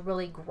them to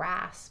really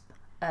grasp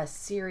a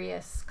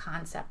serious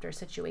concept or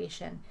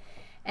situation.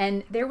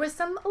 And there was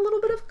a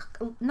little bit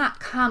of, not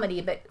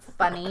comedy, but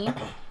funny,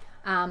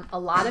 a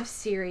lot of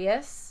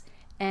serious.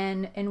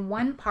 And in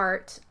one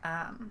part,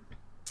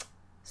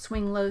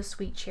 Swing Low,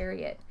 Sweet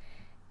Chariot,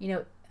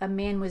 a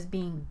man was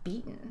being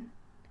beaten.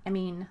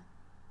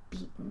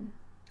 Beaten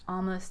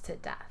almost to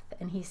death.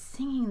 And he's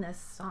singing this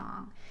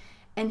song.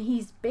 And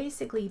he's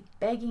basically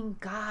begging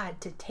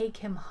God to take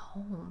him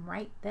home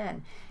right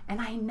then. And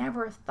I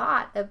never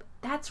thought of,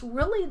 that's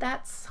really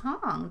that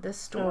song, the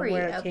story.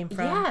 Where it came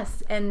from.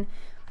 Yes. And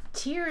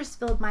tears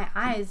filled my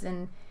eyes.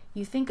 And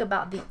you think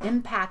about the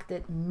impact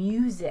that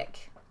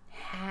music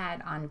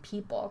had on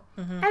people,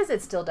 as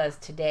it still does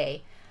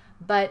today.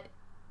 But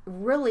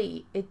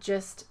really, it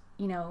just,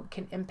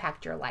 can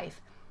impact your life.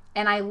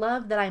 And I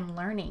love that I'm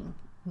learning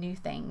new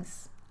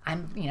things.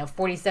 I'm,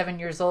 47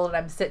 years old, and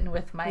I'm sitting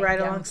with my Right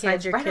young alongside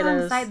kids, your right kiddos.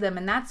 alongside them,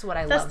 and that's what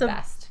I love best.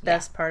 That's the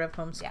best part of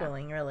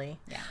homeschooling, really.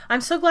 Yeah. I'm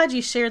so glad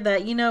you shared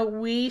that.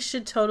 We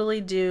should totally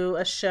do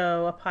a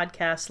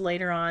podcast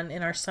later on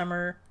in our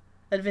summer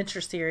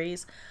adventure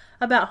series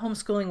about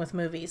homeschooling with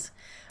movies.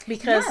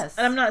 Because Yes.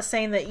 I'm not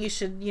saying that you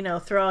should,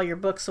 throw all your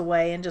books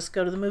away and just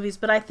go to the movies,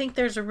 but I think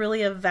there's a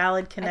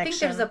valid connection. I think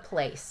there's a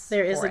place.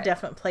 There is for a it.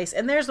 definite place.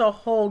 And there's a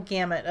whole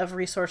gamut of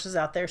resources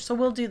out there. So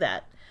we'll do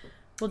that.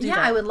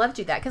 Yeah, I would love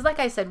to do that. Because like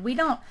I said,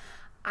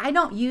 I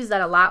don't use that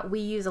a lot. We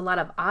use a lot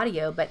of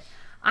audio, but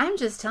I'm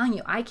just telling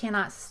you, I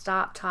cannot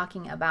stop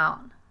talking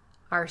about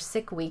our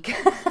sick week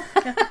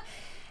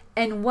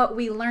and what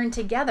we learned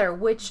together,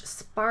 which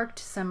sparked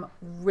some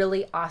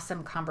really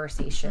awesome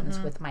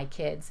conversations with my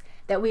kids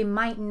that we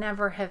might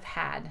never have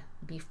had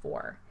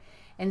before.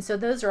 And so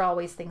those are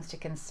always things to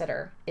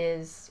consider,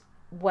 is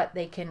what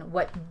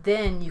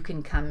then you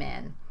can come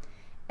in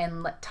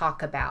and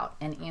talk about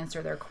and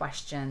answer their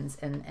questions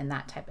and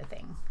that type of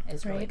thing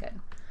is really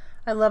good.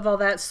 I love all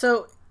that.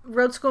 So,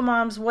 Road School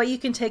Moms, what you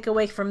can take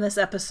away from this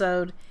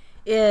episode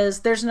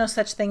is there's no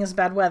such thing as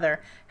bad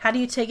weather. How do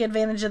you take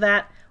advantage of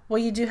that? Well,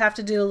 you do have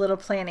to do a little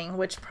planning,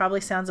 which probably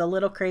sounds a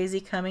little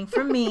crazy coming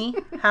from me.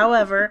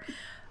 However,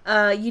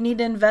 you need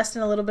to invest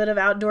in a little bit of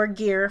outdoor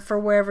gear for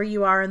wherever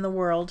you are in the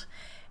world.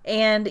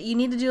 And you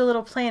need to do a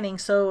little planning.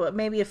 So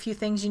maybe a few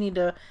things you need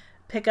to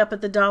pick up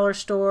at the dollar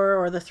store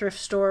or the thrift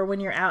store when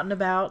you're out and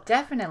about.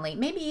 Definitely.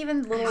 Maybe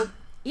even little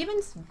even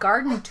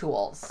garden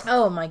tools.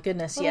 Oh my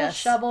goodness, Little yes.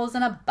 shovels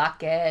and a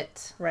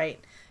bucket. Right.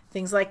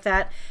 Things like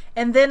that.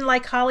 And then,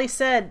 like Holly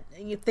said,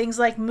 things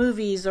like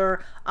movies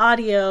or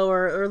audio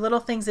or little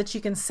things that you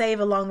can save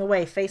along the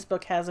way.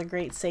 Facebook has a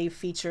great save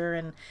feature.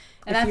 And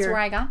that's where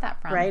I got that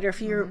from. Right. Or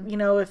if you're,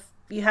 if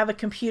you have a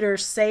computer,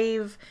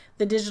 save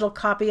the digital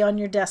copy on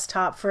your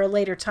desktop for a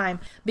later time.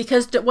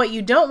 Because what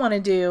you don't want to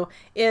do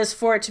is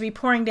for it to be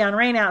pouring down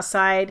rain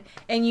outside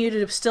and you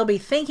to still be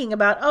thinking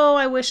about, oh,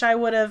 I wish I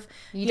would have.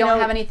 You don't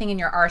have anything in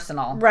your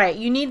arsenal. Right.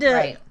 You need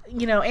to,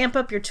 amp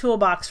up your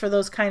toolbox for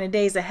those kind of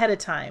days ahead of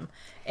time.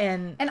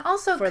 And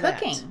also cooking.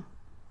 That.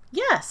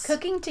 Yes.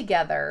 Cooking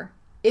together.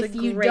 If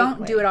you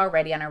don't do it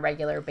already on a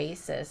regular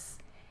basis,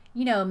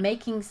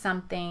 making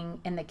something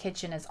in the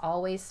kitchen is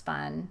always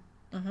fun.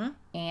 Mm-hmm.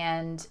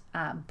 And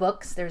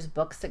books, there's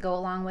books that go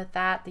along with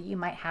that you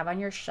might have on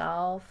your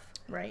shelf.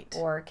 Right.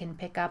 Or can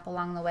pick up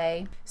along the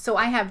way. So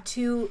I have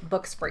 2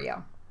 books for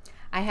you.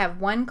 I have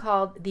one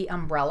called The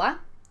Umbrella,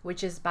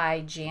 which is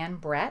by Jan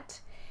Brett.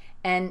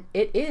 And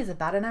it is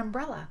about an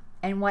umbrella.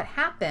 And what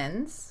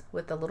happens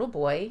with the little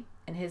boy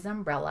and his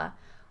umbrella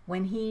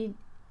when he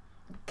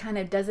kind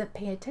of doesn't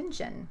pay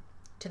attention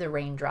to the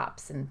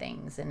raindrops and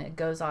things. And it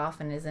goes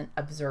off and isn't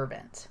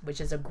observant, which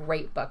is a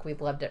great book.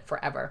 We've loved it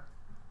forever.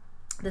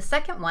 The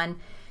second one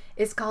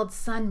is called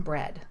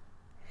Sunbread.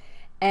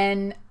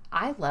 And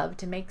I love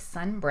to make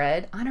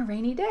sunbread on a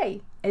rainy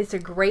day. It's a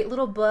great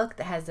little book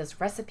that has this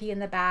recipe in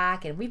the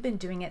back. And we've been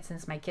doing it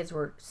since my kids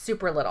were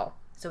super little.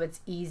 So it's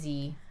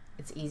easy.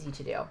 It's easy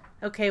to do.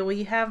 Okay, well,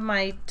 you have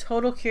my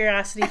total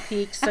curiosity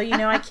piqued. So,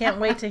 I can't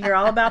wait to hear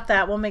all about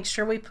that. We'll make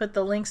sure we put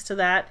the links to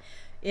that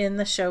in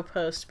the show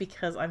post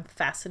because I'm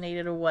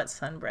fascinated with what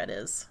sunbread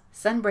is.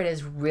 Sunbread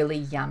is really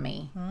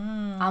yummy.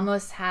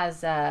 Almost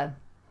has a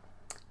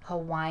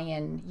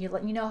Hawaiian,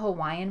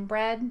 Hawaiian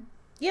bread?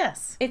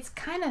 Yes. It's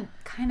kind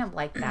of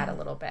like that a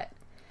little bit.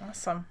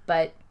 Awesome.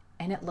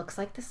 And it looks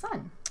like the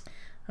sun.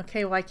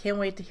 Okay, well, I can't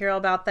wait to hear all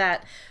about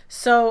that.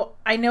 So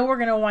I know we're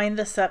going to wind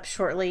this up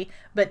shortly,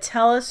 but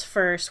tell us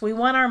first. We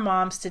want our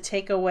moms to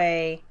take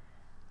away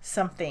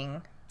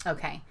something.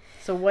 Okay.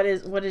 So what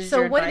is your advice?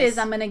 So what it is,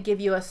 I'm going to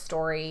give you a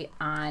story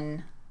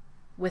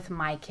with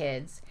my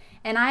kids.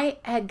 And I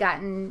had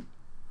gotten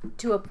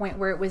to a point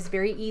where it was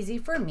very easy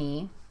for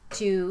me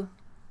to,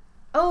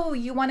 oh,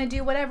 you want to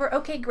do whatever?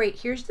 Okay, great.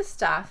 Here's the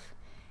stuff.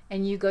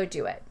 And you go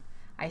do it.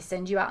 I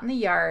send you out in the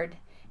yard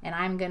and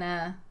I'm going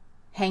to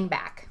hang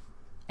back.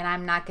 And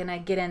I'm not going to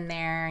get in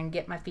there and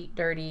get my feet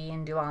dirty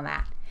and do all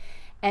that.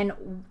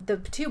 And my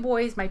 2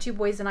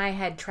 boys and I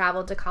had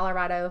traveled to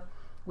Colorado.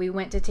 We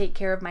went to take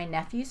care of my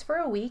nephews for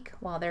a week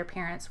while their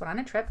parents went on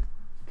a trip.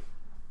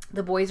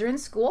 The boys are in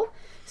school.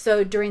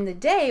 So during the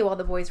day while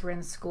the boys were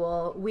in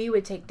school, we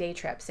would take day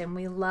trips. And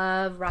we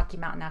love Rocky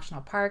Mountain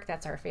National Park.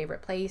 That's our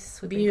favorite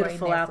place. We've Beautiful been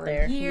going out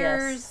there for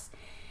years. Yes.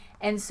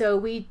 And so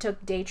we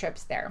took day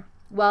trips there.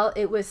 Well,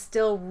 it was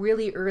still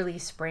really early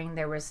spring.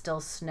 There was still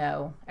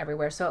snow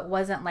everywhere. So it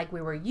wasn't like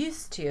we were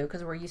used to,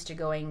 because we're used to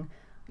going,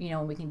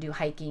 we can do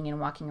hiking and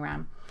walking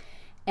around.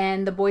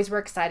 And the boys were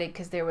excited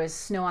because there was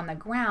snow on the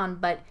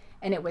ground,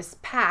 and it was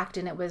packed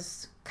and it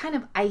was kind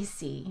of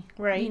icy,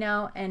 right?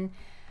 And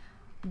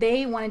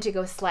they wanted to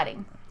go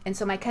sledding. And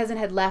so my cousin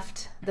had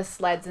left the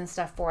sleds and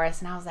stuff for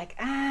us. And I was like,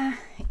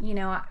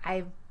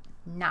 I've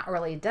not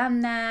really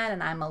done that.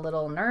 And I'm a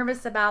little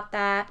nervous about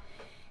that.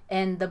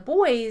 And the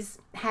boys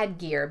had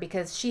gear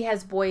because she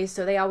has boys,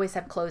 so they always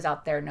have clothes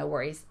out there, no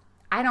worries.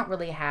 I don't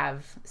really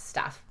have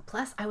stuff.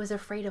 Plus, I was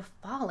afraid of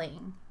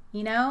falling,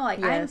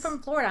 Yes. I'm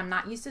from Florida. I'm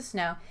not used to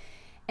snow.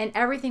 And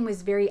everything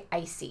was very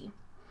icy.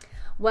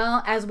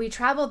 Well, as we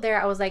traveled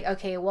there, I was like,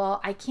 okay,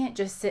 well, I can't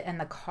just sit in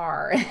the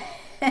car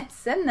and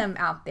send them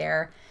out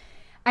there.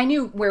 I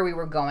knew where we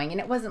were going, and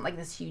it wasn't like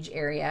this huge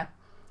area.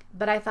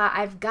 But I thought,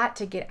 I've got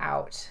to get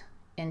out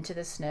into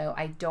the snow.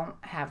 I don't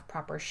have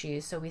proper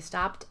shoes. So we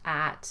stopped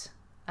at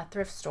a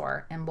thrift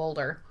store in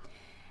Boulder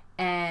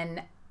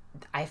and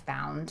I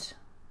found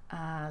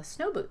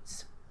snow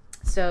boots.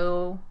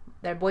 So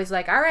their boys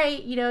like, all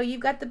right, you've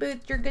got the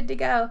boots, you're good to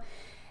go.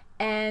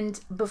 And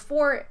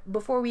before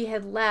we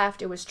had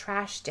left, it was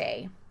trash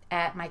day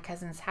at my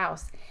cousin's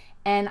house.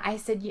 And I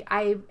said,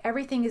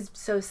 everything is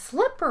so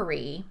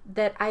slippery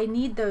that I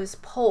need those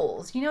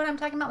poles. You know what I'm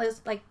talking about?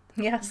 Those,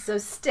 yes,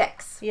 those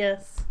sticks.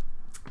 Yes.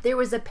 There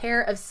was a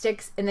pair of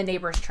sticks in the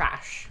neighbor's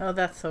trash. Oh,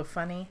 that's so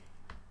funny.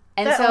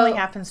 And that so only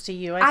happens to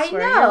you. I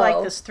swear. know. You're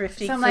like this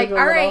thrifty. So I'm like, all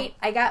right,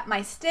 I got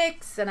my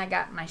sticks and I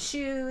got my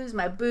shoes,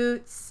 my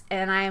boots,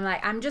 and I'm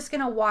like, I'm just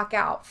gonna walk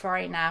out far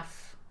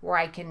enough where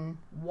I can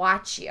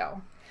watch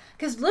you,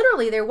 because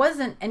literally there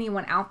wasn't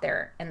anyone out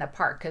there in the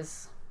park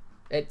because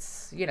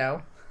it's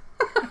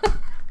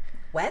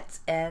wet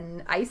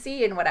and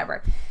icy and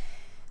whatever.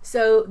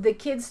 So the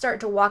kids start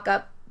to walk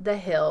up the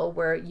hill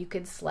where you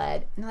could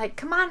sled, and they're like,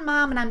 come on,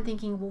 Mom. And I'm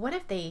thinking, well, what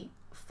if they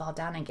fall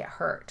down and get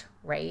hurt,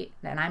 right?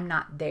 And I'm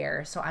not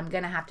there, so I'm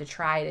gonna have to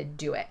try to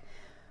do it.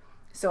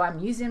 So I'm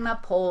using my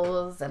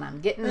poles and I'm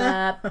getting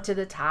up to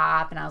the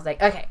top, and I was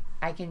like, okay,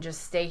 I can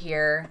just stay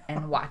here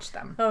and watch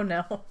them. Oh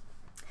no.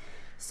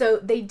 So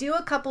they do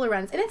a couple of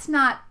runs, and it's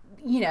not,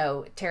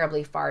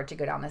 terribly far to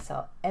go down this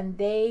hill. And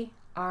they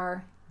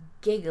are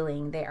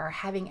giggling. They are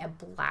having a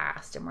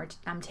blast. And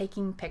I'm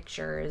taking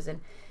pictures,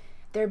 and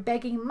they're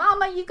begging,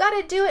 Mama, you got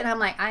to do it. And I'm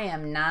like, I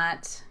am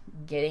not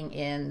getting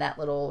in that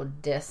little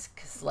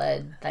disc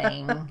sled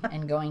thing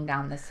and going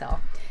down this hill.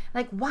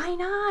 Like, why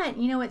not?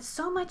 It's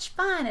so much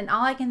fun. And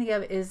all I can think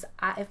of is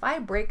if I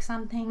break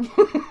something,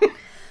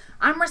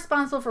 I'm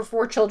responsible for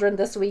 4 children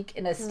this week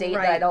in a state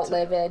that I don't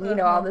live in,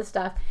 all this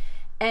stuff.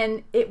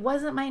 And it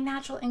wasn't my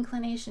natural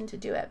inclination to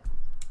do it.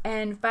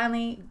 And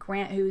finally,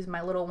 Grant, who's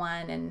my little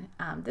one,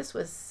 and this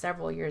was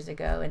several years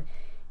ago, and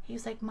he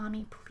was like,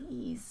 Mommy,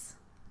 please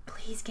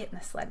get in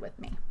the sled with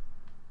me.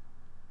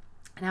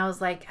 And I was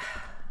like,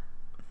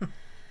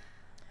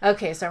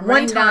 okay, so I'm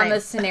running down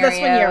the scenario.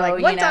 That's when you're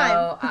like, one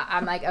time.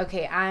 I'm like,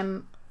 okay,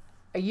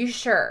 are you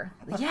sure?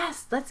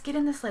 Yes, let's get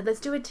in the sled. Let's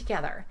do it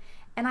together.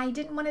 And I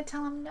didn't want to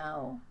tell him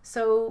no.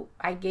 So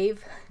I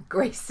gave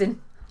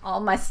Grayson all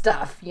my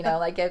stuff,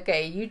 like,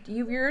 okay,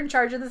 you're in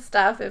charge of the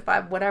stuff if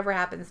whatever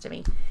happens to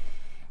me.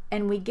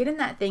 And we get in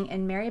that thing,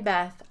 and Mary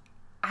Beth,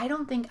 I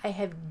don't think I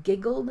have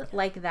giggled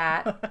like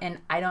that, and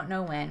I don't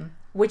know when,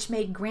 which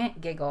made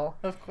Grant giggle.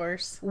 Of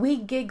course. We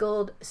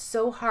giggled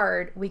so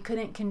hard we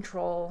couldn't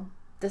control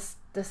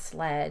the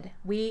sled.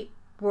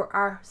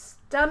 Our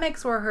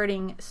stomachs were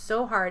hurting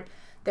so hard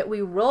that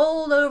we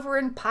rolled over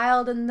and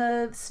piled in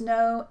the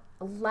snow,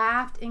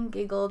 laughed and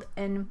giggled,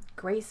 and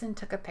Grayson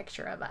took a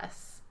picture of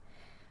us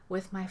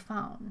with my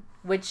phone,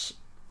 which,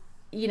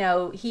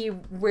 he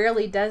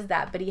rarely does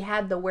that, but he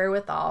had the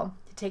wherewithal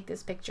to take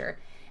this picture.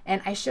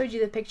 And I showed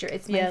you the picture.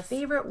 It's my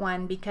favorite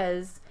one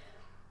because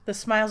the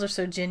smiles are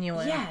so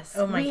genuine. Yes.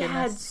 Oh my goodness. We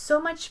had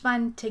so much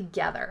fun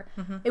together.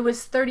 Mm-hmm. It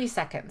was 30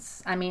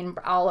 seconds. I mean,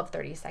 all of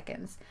 30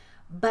 seconds.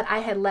 But I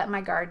had let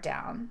my guard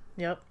down.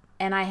 Yep.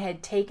 And I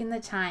had taken the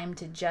time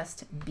to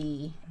just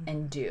be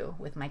and do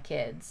with my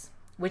kids,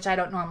 which I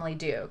don't normally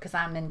do because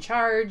I'm in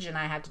charge and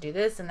I have to do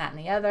this and that and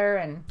the other.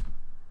 And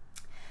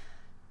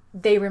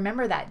they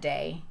remember that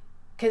day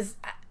because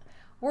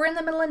we're in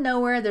the middle of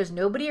nowhere. There's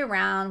nobody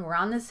around. We're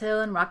on this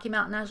hill in Rocky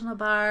Mountain National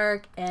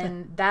Park.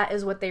 And that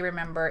is what they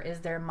remember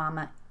is their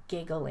mama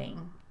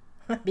giggling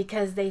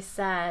because they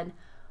said,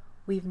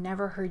 we've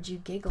never heard you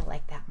giggle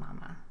like that,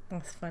 Mama.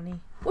 That's funny.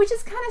 Which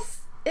is kind of,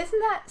 isn't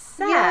that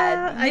sad?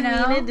 Yeah, I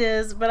mean, it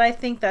is, but I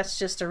think that's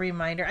just a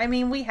reminder. I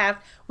mean, we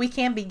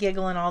can't be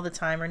giggling all the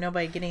time or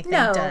nobody get anything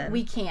done. No,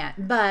 we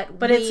can't. But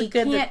it's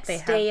good can't that they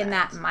stay have in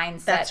that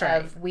mindset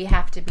of we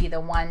have to be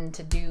the one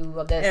to do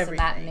this and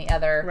that and the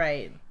other.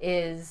 Right.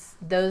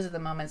 Those are the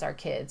moments our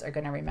kids are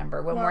going to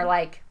remember when we're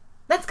like,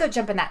 let's go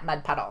jump in that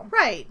mud puddle.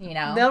 Right.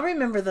 They'll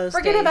remember those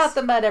Forget days. about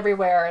the mud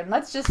everywhere and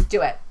let's just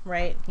do it.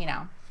 Right.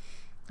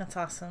 That's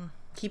awesome.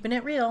 Keeping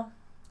it real.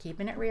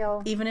 Keeping it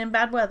real. Even in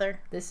bad weather.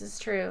 This is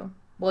true.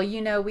 Well,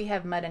 we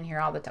have mud in here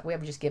all the time. We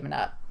have just given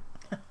up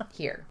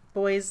here.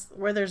 Boys,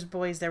 where there's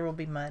boys, there will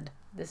be mud.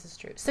 This is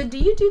true. So do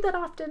you do that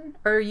often?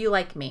 Or are you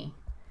like me?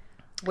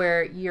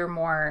 Where you're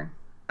more...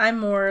 I'm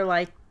more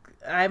like,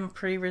 I'm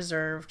pretty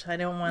reserved. I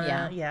don't want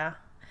to, yeah.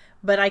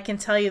 But I can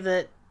tell you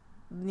that,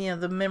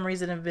 the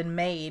memories that have been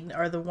made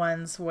are the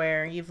ones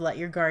where you've let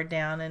your guard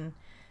down and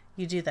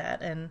you do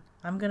that. And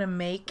I'm going to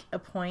make a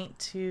point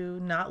to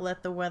not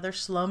let the weather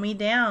slow me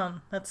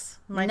down. That's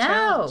my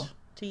challenge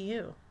to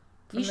you.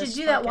 You should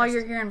do that while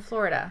you're here in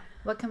Florida.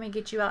 What can we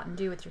get you out and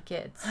do with your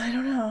kids? I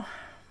don't know.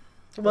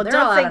 Well, they're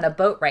all out on a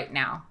boat right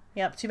now.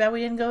 Yep, too bad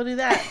we didn't go do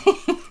that.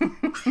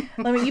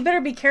 You better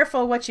be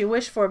careful what you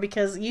wish for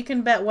because you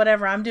can bet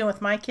whatever I'm doing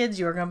with my kids,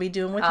 you're going to be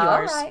doing with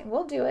yours. All right,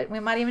 we'll do it. We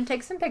might even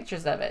take some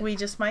pictures of it. We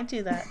just might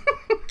do that.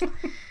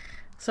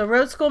 So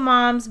road school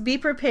moms, be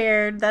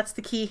prepared. That's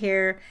the key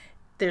here.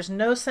 There's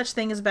no such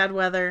thing as bad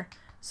weather,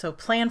 so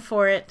plan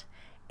for it.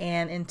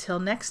 And until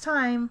next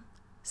time,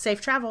 safe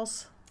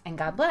travels. And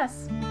God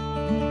bless.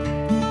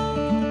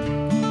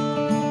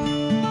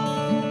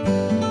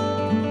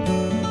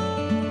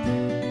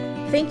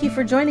 Thank you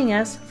for joining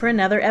us for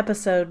another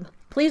episode.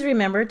 Please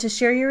remember to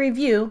share your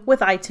review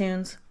with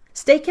iTunes.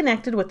 Stay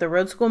connected with the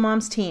Road School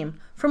Moms team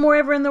from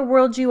wherever in the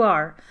world you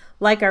are.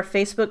 Like our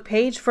Facebook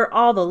page for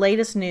all the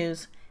latest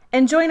news.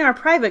 And join our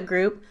private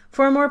group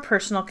for a more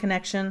personal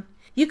connection.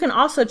 You can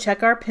also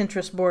check our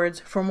Pinterest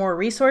boards for more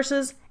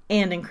resources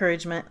and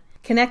encouragement.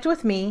 Connect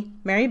with me,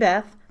 Mary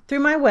Beth, through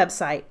my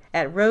website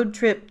at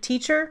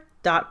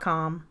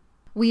roadtripteacher.com.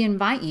 We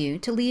invite you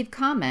to leave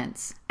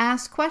comments,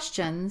 ask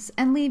questions,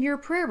 and leave your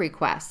prayer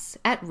requests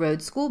at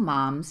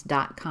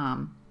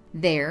roadschoolmoms.com.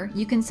 There,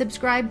 you can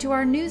subscribe to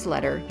our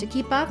newsletter to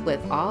keep up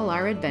with all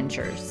our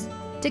adventures.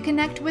 To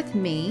connect with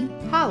me,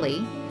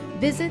 Holly,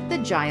 visit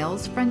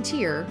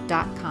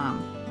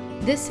thegilesfrontier.com.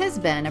 This has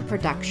been a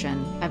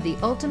production of the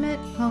Ultimate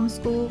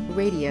Homeschool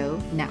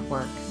Radio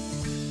Network.